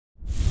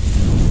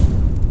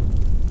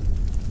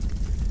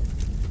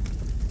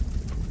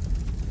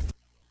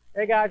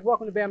Hey guys,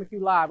 welcome to BAMA-Q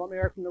Live. I'm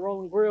Eric from the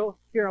Rolling Grill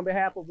here on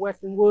behalf of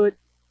Western Wood.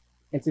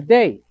 And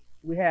today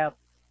we have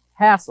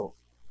Hassel's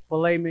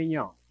filet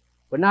mignon,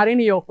 but not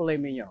any old filet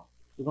mignon.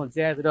 We're gonna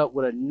jazz it up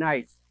with a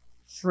nice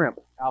shrimp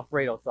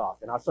Alfredo sauce,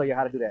 and I'll show you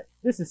how to do that.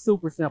 This is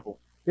super simple.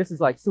 This is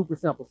like super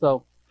simple.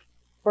 So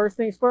first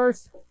things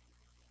first,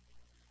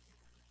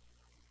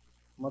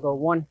 I'm gonna go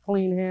one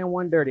clean hand,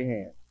 one dirty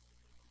hand.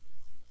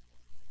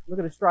 Look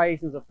at the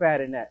striations of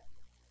fat in that.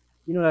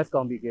 You know that's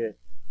gonna be good.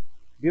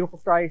 Beautiful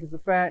striations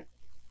of fat.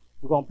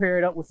 We're gonna pair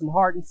it up with some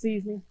hardened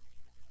seasoning.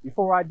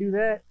 Before I do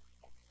that,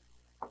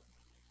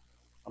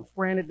 I'm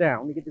spraying it down.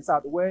 Let me get this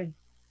out the way.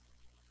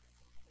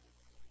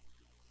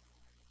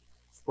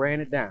 Spraying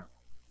it down.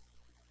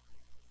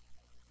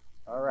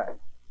 All right.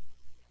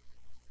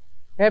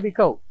 Heavy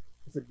coat.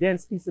 It's a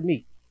dense piece of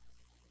meat.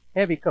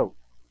 Heavy coat.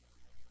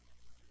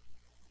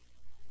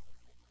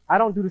 I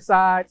don't do the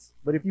sides,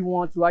 but if you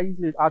want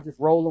to, I'll just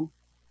roll them.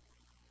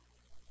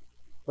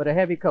 But a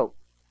heavy coat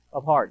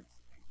of hardness.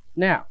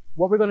 Now,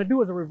 what we're going to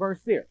do is a reverse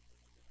sear.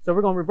 So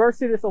we're going to reverse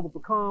sear this over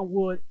pecan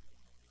wood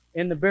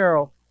in the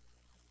barrel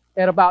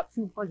at about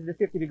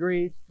 250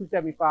 degrees,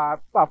 275,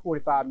 about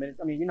 45 minutes.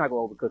 I mean, you're not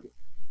going to overcook it.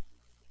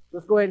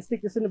 Let's go ahead and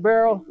stick this in the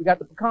barrel. We got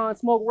the pecan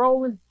smoke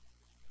rolling.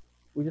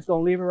 We're just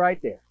going to leave it right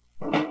there.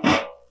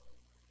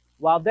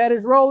 While that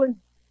is rolling,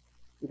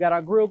 we got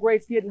our grill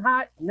grates getting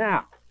hot.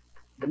 Now,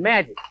 the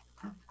magic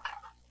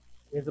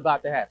is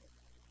about to happen.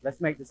 Let's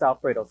make this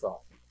Alfredo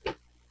sauce.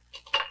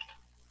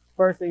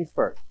 First things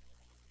first.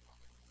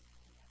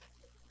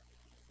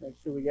 Make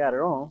sure we got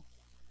it on.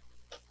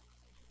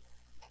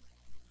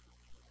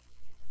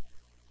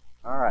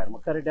 All right, I'm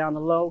gonna cut it down to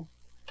low.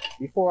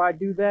 Before I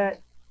do that,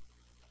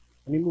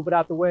 let me move it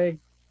out the way.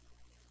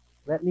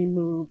 Let me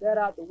move that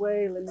out the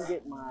way. Let me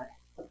get my,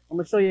 I'm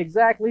gonna show you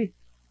exactly.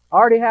 I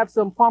already have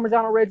some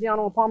Parmigiano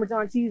Reggiano and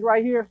Parmesan cheese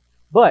right here,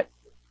 but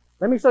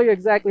let me show you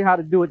exactly how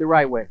to do it the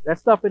right way. That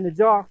stuff in the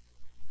jar,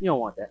 you don't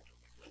want that.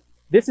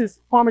 This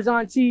is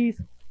Parmesan cheese.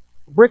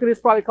 A brick of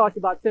this probably cost you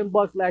about 10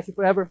 bucks, last you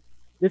forever.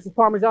 This is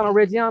Parmigiano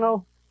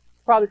Reggiano,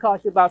 probably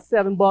cost you about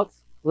 7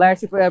 bucks,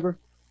 last you forever.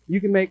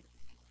 You can make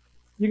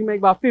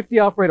about 50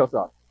 Alfredo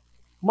sauce.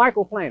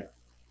 Microplaner,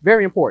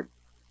 very important.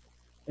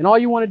 And all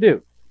you want to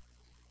do,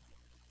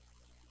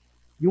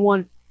 you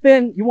want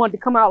it to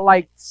come out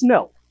like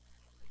snow.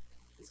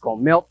 It's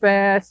gonna melt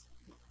fast,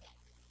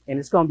 and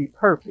it's gonna be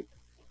perfect.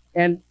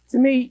 And to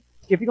me,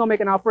 if you're gonna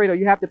make an Alfredo,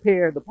 you have to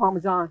pair the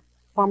Parmigiano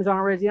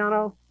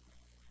Reggiano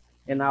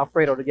and the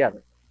Alfredo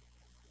together.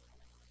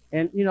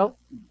 And you know,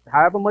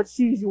 however much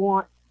cheese you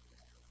want,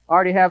 I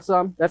already have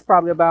some. That's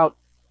probably about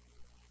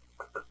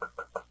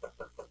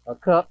a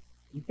cup.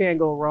 You can't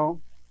go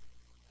wrong.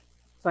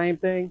 Same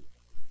thing,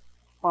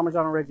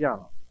 Parmigiano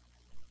Reggiano.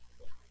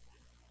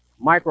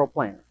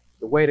 Microplaner,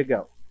 the way to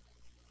go.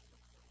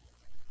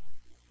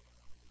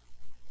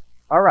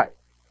 All right.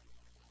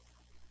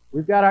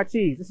 We've got our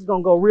cheese. This is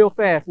gonna go real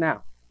fast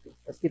now.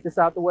 Let's get this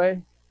out the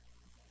way.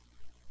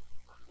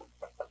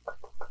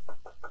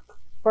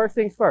 First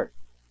things first,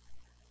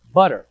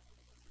 butter.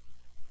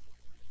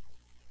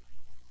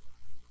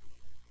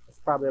 It's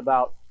probably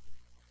about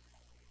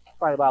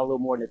a little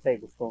more than a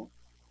tablespoon.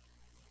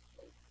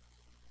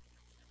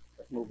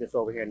 Let's move this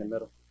over here in the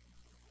middle.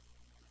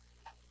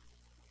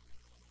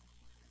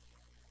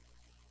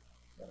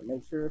 Gotta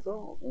make sure it's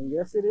on, and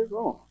yes, it is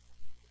on.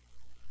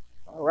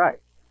 All right.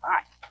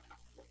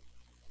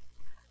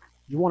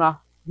 You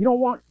don't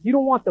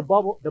want the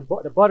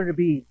butter to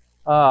be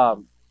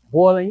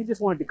boiling. You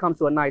just want it to come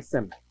to a nice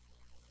simmer.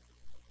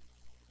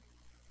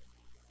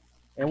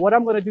 And what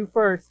I'm going to do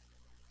first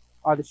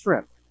are the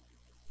shrimp.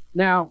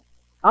 Now,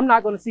 I'm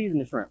not going to season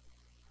the shrimp.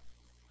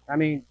 I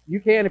mean, you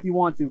can if you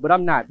want to, but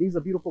I'm not. These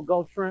are beautiful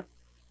Gulf shrimp.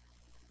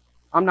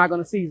 I'm not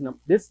going to season them.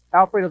 This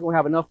Alfredo's going to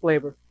have enough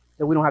flavor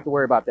that we don't have to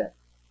worry about that.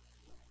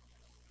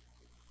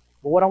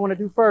 But what I want to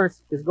do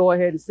first is go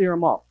ahead and sear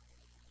them off.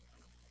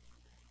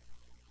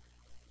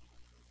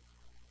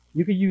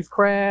 You can use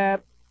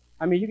crab.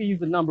 I mean, you can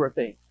use a number of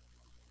things.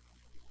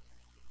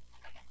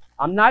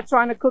 I'm not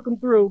trying to cook them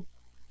through.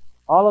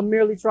 All I'm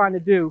merely trying to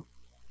do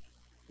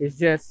is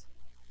just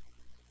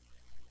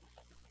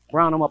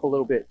brown them up a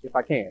little bit if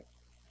I can.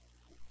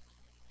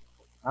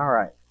 All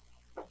right.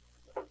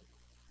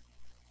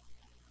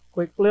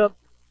 Quick flip.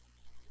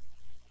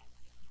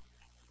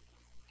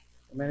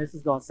 I mean, this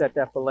is going to set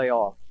that filet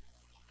off.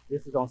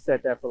 This is going to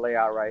set that filet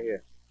out right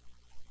here.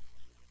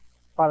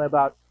 Probably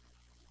about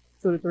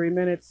 2 to 3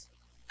 minutes.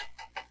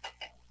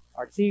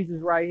 Our cheese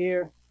is right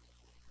here.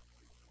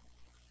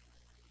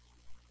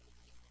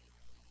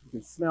 You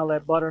can smell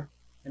that butter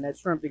and that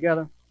shrimp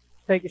together.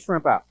 Take your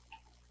shrimp out.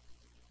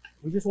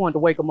 We just wanted to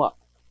wake them up.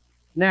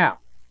 Now,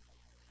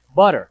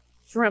 butter,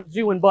 shrimp,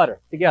 jus, and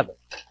butter together.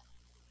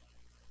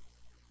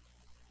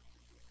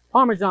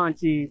 Parmesan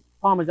cheese,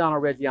 Parmigiano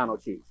Reggiano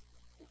cheese.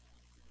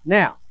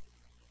 Now,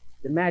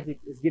 the magic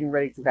is getting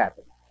ready to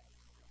happen.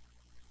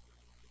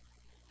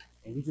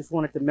 And you just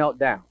want it to melt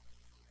down.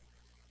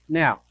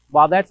 Now,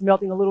 while that's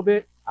melting a little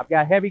bit, I've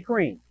got heavy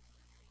cream.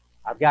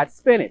 I've got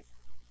spinach.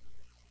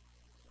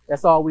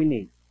 That's all we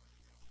need.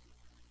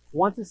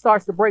 Once it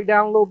starts to break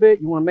down a little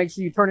bit, you want to make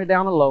sure you turn it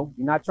down to low.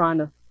 You're not trying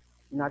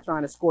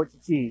to scorch the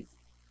cheese.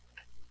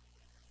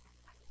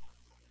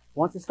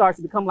 Once it starts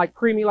to become like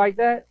creamy like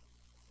that,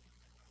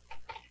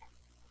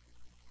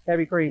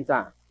 heavy cream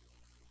time.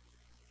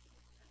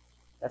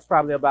 That's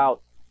probably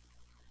about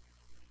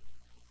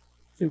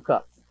 2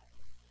 cups.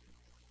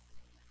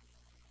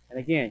 And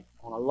again,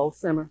 on a low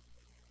simmer.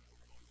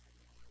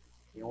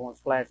 You don't want to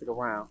splash it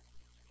around.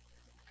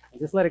 And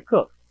just let it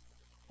cook.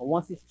 And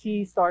once this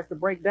cheese starts to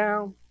break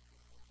down,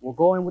 we'll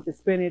go in with the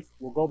spinach,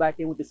 we'll go back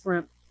in with the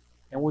shrimp,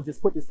 and we'll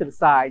just put this to the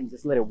side and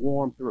just let it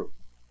warm through.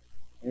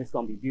 And it's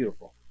going to be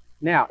beautiful.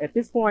 Now, at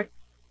this point,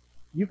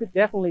 you could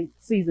definitely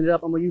season it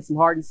up. I'm going to use some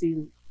hardened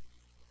seasoning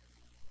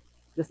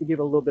just to give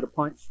it a little bit of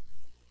punch.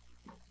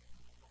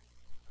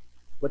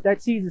 But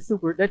that cheese is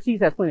that cheese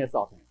has plenty of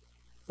salt in it.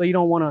 So you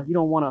don't want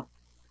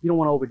to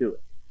overdo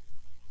it.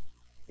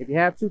 If you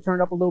have to, turn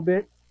it up a little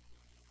bit.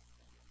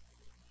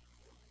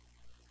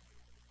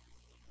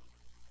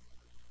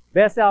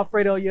 Best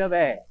Alfredo you ever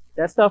had.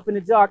 That stuff in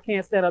the jar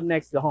can't stand up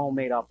next to the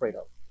homemade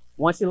Alfredo.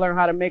 Once you learn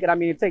how to make it, I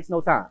mean, it takes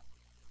no time.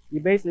 You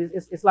basically,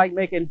 it's like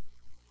making,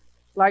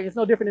 it's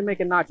no different than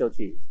making nacho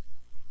cheese.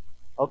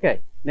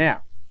 Okay,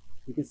 now,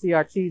 you can see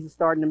our cheese is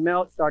starting to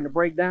melt, starting to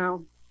break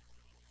down.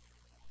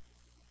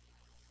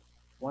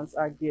 Once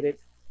I get it,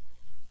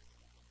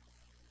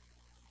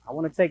 I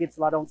want to take it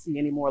till I don't see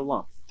any more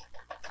lumps.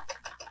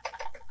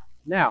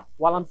 Now,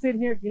 while I'm sitting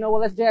here, you know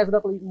what, let's jazz it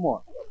up even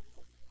more.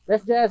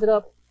 Let's jazz it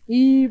up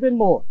even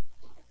more.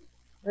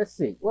 Let's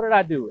see, what did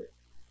I do with it?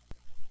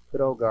 Good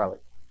old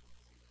garlic.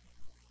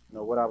 You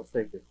know what I was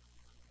thinking.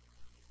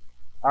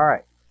 All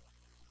right.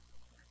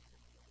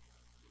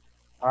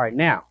 All right,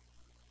 now,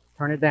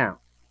 turn it down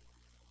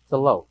to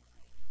low.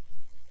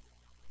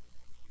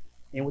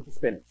 In with the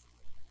spinach.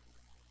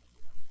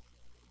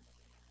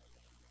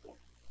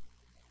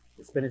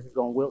 The spinach is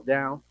going to wilt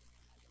down.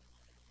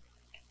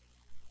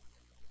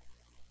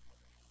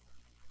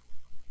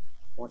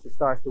 Once it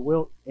starts to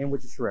wilt, in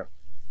with the shrimp.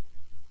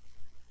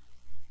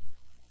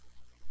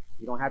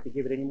 You don't have to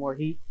give it any more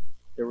heat.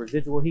 The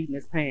residual heat in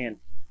this pan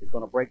is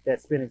going to break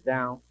that spinach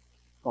down.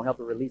 It's going to help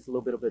it release a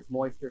little bit of its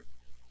moisture.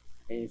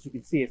 And as you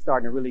can see, it's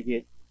starting to really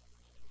it's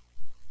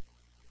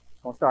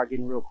going to start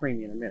getting real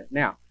creamy in a minute.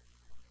 Now,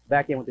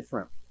 back in with the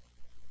shrimp.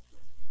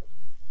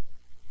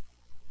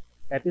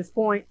 At this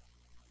point,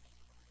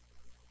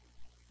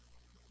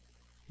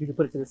 you can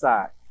put it to the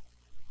side.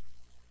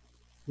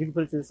 You can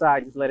put it to the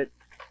side, just let it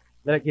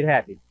get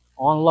happy.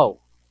 On low.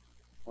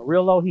 On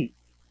real low heat.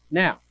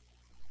 Now,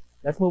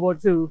 let's move on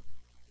to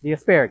the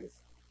asparagus.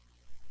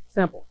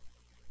 Simple.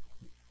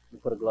 You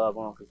put a glove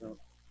on because you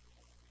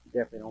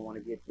definitely don't want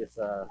to get this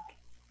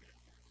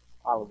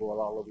olive oil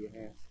all over your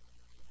hands.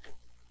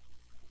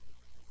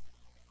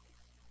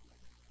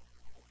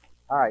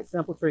 All right,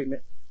 simple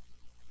treatment.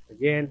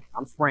 Again,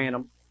 I'm spraying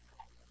them.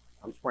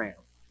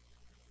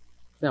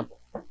 Simple.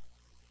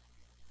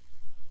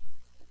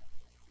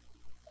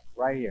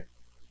 Right here.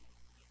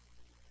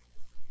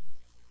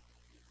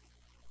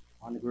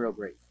 On the grill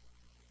grates.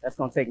 That's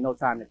going to take no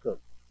time to cook.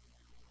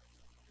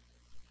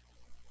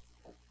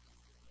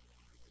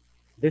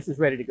 This is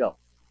ready to go.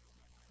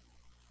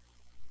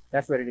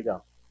 That's ready to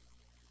go.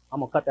 I'm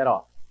going to cut that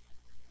off.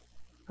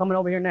 Coming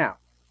over here now.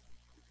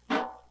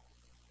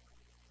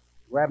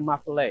 Grabbing my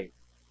fillets.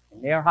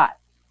 And they're hot.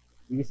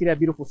 You can see that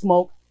beautiful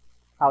smoke,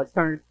 how it's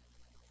turned.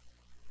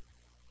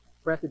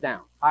 Press it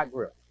down. Hot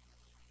grill.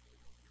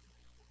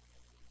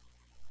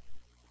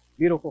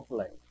 Beautiful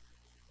fillet.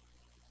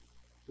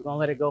 We're going to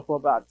let it go for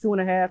about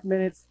 2.5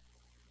 minutes.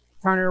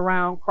 Turn it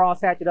around,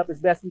 cross-hatch it up as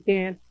best we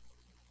can.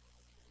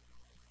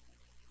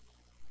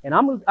 And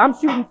I'm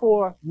shooting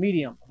for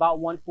medium, about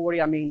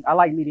 140. I mean, I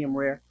like medium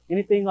rare.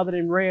 Anything other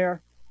than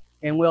rare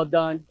and well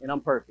done, and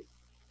I'm perfect.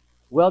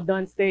 Well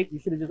done steak, you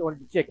should have just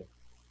ordered the chicken.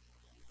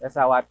 That's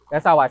how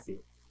I see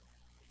it.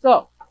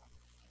 So,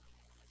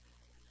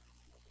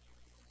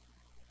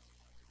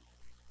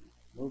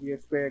 move your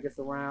asparagus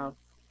around.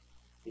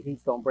 The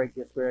heat's gonna break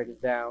the asparagus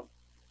down.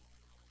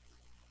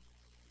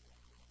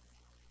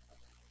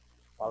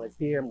 While it's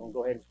here, I'm gonna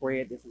go ahead and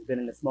spray it. This has been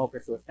in the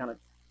smoker, so it's kind of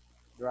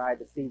dried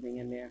the seasoning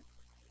in there.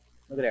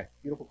 Look at there,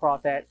 beautiful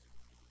crosshatch.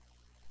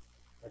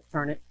 Let's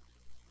turn it.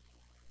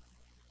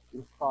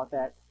 Beautiful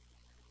crosshatch.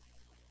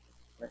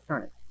 Let's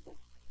turn it.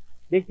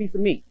 Big piece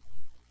of meat.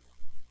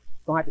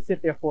 It's gonna have to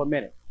sit there for a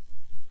minute.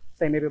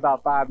 Say maybe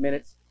about 5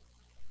 minutes.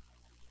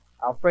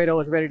 Alfredo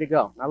is ready to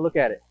go. Now look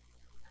at it.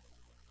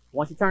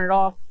 Once you turn it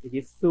off, it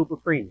gets super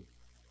creamy.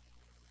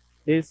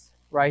 This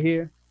right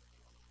here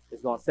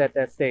is gonna set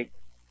that steak.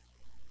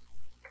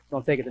 It's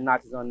gonna take it to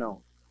notches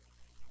unknown.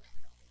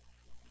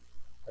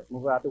 Let's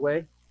move it out the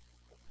way.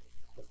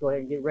 Let's go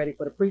ahead and get ready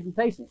for the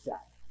presentation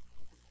shot.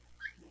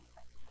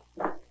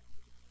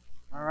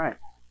 All right.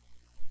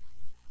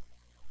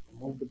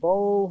 Move the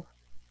bowl.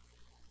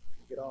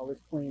 Get all this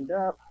cleaned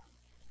up.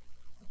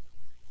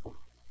 All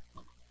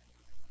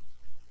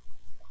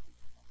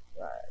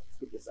right, let's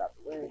get this out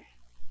the way.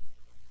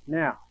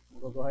 Now,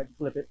 we're gonna go ahead and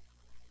flip it.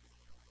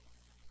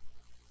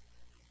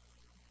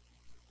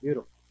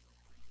 Beautiful.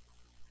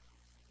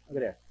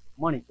 Look at that.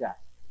 Money shot.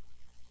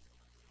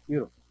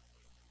 Beautiful.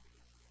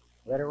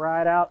 Let it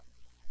ride out.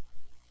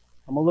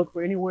 I'm gonna look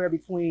for anywhere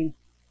between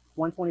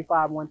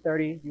 125 and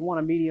 130. If you want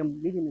a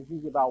medium, medium is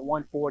usually about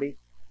 140.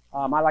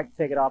 I like to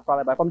take it off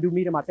probably, but if I'm gonna do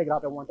medium, I take it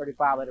off at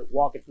 135, let it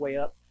walk its way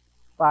up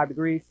 5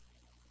 degrees.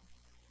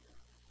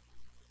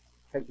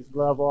 Take this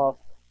glove off.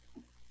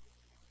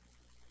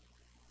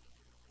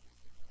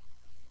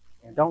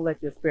 And don't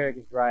let your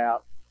asparagus dry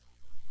out.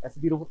 That's the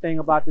beautiful thing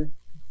about the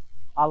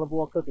olive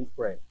oil cooking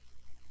spray.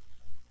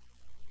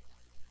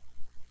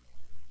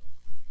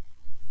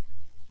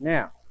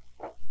 Now,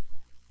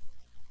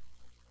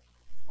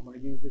 I'm going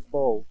to use this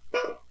bowl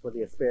for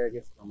the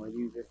asparagus. I'm going to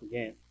use this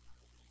again.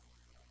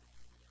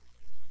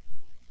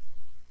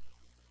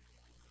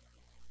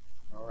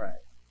 All right.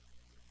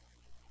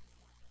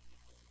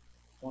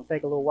 It's going to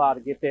take a little while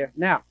to get there.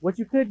 Now, what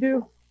you could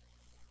do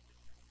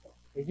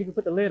is you can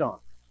put the lid on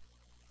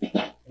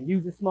and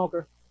use the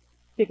smoker,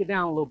 kick it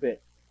down a little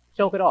bit,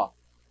 choke it off.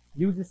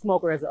 Use the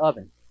smoker as an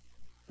oven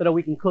so that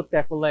we can cook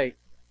that filet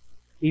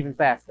even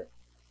faster.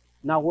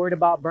 Not worried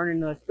about burning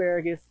the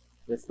asparagus.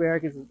 The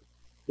asparagus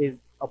is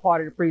a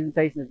part of the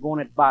presentation that's going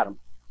at the bottom.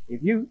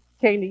 If you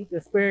can't eat the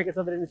asparagus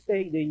other than the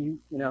steak, then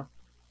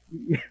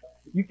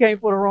you came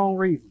for the wrong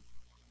reason.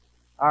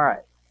 All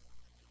right,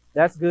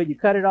 that's good. You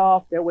cut it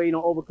off. That way you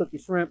don't overcook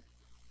your shrimp.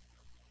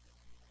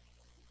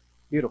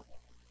 Beautiful.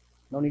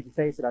 No need to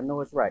taste it. I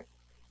know it's right.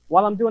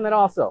 While I'm doing that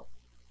also,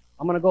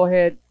 I'm going to go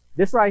ahead.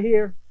 This right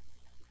here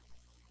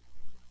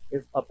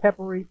is a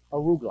peppery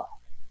arugula.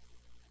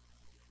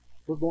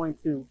 We're going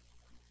to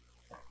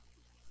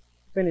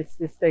finish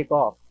this steak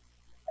off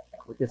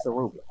with this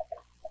arugula.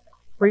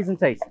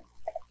 Presentation.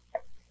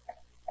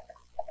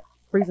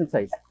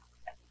 Presentation.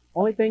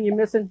 Only thing you're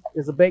missing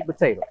is a baked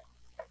potato.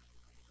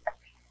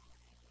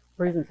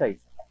 Presentation.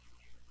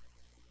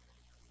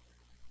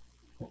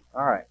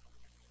 All right.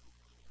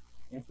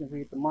 Instant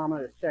read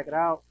thermometer. Let's check it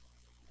out.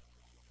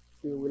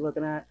 See what we're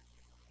looking at.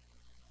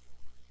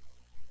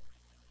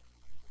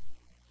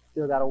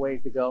 Still got a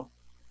ways to go.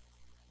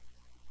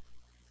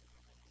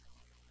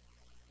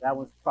 That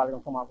one's probably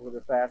going to come off a little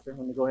bit faster.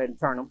 Let me go ahead and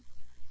turn them.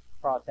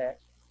 Cross hatch.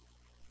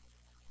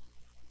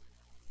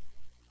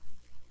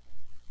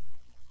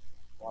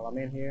 While I'm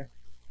in here,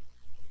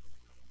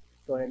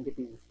 go ahead and get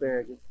these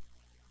asparagus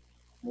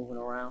moving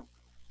around.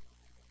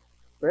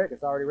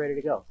 Asparagus already ready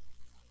to go.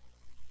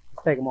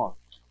 Let's take them off.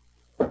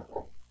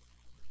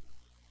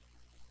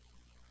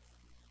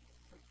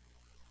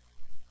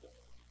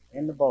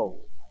 In the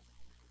bowl.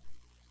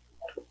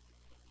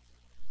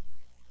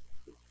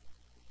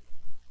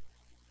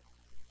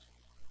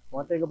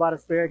 One thing about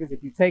asparagus,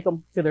 if you take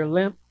them to their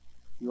limp,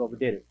 you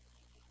overdid it.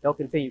 They'll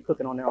continue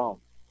cooking on their own.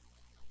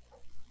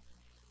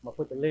 I'm going to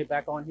put the lid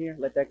back on here,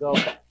 let that go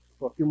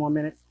for a few more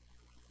minutes.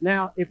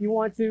 Now, if you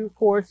want to, of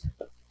course,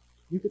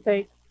 you could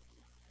take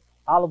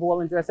olive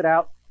oil and dress it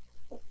out.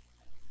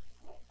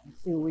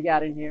 Let's see what we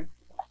got in here.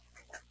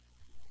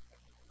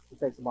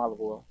 We'll take some olive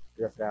oil,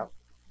 dress it out.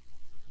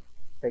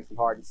 Take some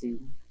hardened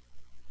seasoning.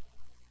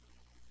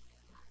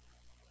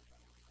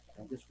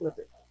 And just flip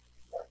it.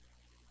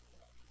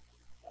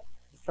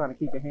 Just trying to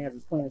keep your hands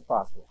as clean as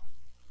possible.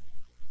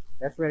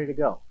 That's ready to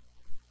go.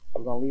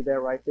 We're going to leave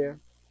that right there.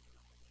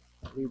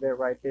 Leave that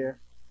right there.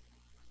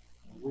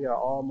 And we are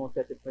almost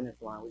at the finish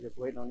line. We're just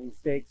waiting on these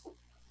steaks.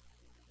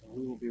 And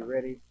we will be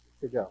ready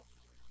to go.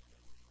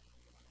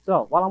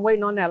 So, while I'm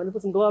waiting on that, let me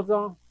put some gloves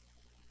on.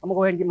 I'm going to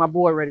go ahead and get my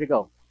board ready to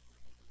go.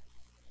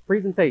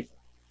 Presentation.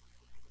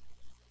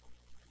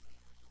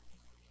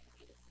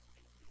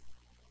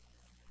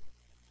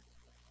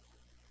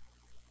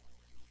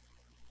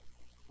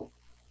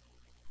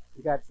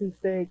 We got 2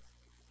 steaks.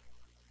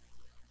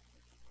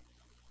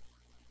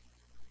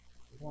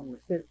 We want them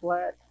to sit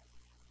flat.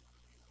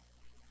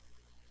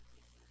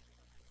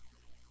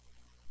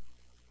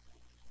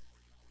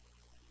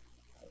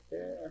 Right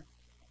there.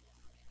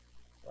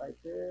 Right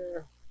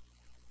there.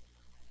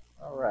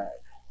 All right.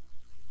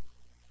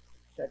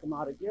 Check them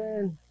out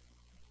again.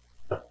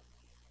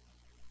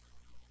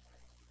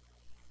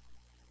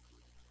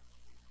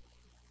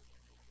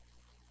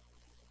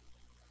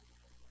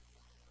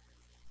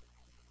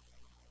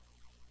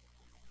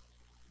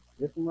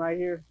 This one right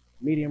here,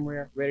 medium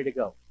rare, ready to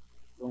go.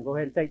 So I'm going to go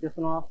ahead and take this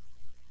one off.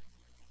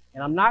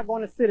 And I'm not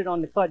going to sit it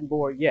on the cutting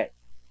board yet.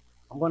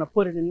 I'm going to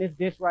put it in this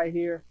dish right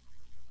here.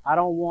 I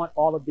don't want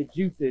all of the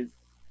juices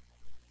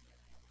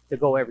to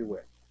go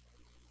everywhere.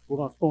 We're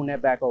going to spoon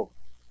that back over.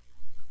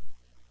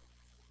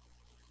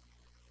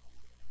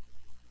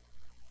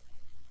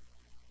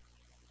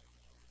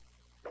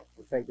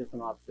 We'll take this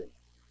one off too.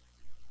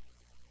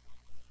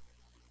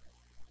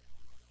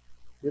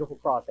 Beautiful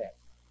crosshatch.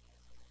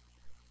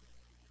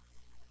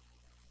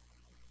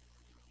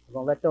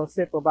 We're going to let those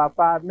sit for about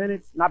 5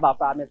 minutes. Not about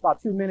 5 minutes, about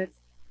 2 minutes.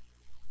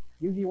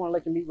 Usually you want to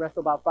let your meat rest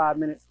for about 5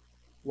 minutes.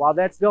 While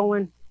that's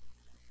going,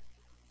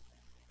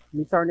 let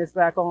me turn this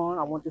back on.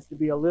 I want this to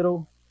be a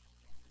little,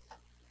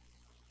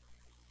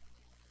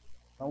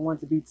 I don't want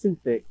it to be too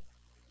thick.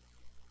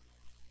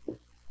 All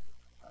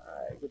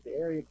right, get the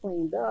area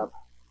cleaned up.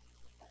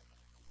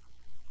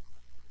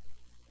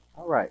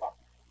 All right,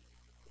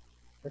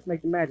 let's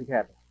make the magic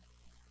happen.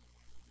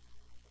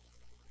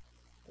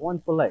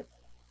 1 fillet,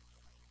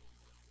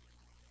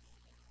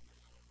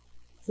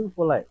 2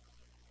 fillet,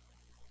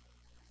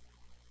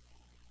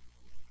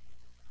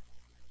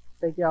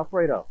 steak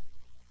Alfredo,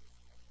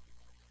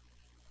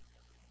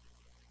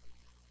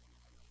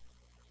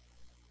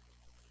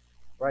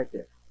 right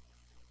there.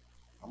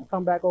 I'm gonna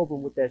come back over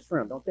with that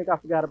shrimp. Don't think I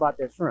forgot about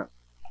that shrimp.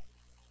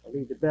 I'll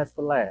leave the best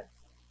for last.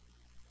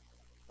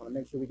 I want to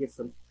make sure we get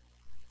some.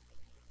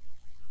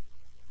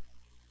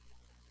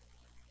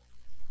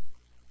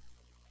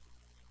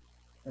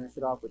 Finish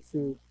it off with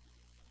 2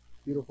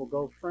 beautiful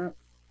gulf shrimp.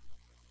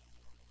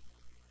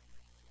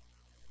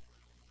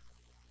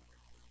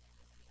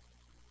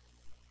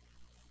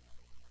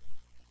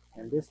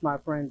 And this, my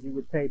friends, you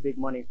would pay big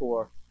money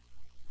for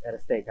at a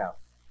steakhouse.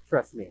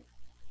 Trust me.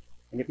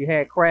 And if you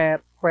had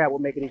crab, crab will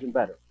make it even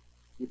better.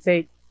 You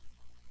take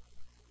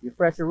your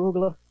fresh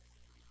arugula,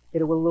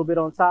 hit it with a little bit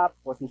on top,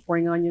 or some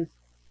spring onions,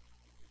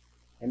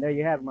 and there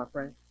you have it, my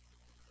friend.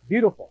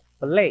 Beautiful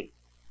filet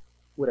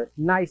with a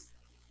nice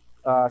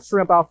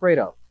shrimp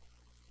Alfredo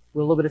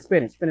with a little bit of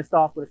spinach, finished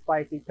off with a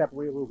spicy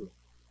peppery arugula.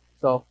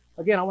 So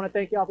again, I want to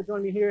thank y'all for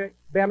joining me here at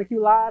BAMA-Q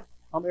Live.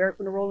 I'm Eric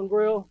from the Rolling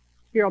Grill,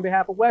 here on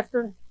behalf of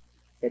Western.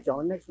 Catch y'all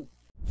on the next one.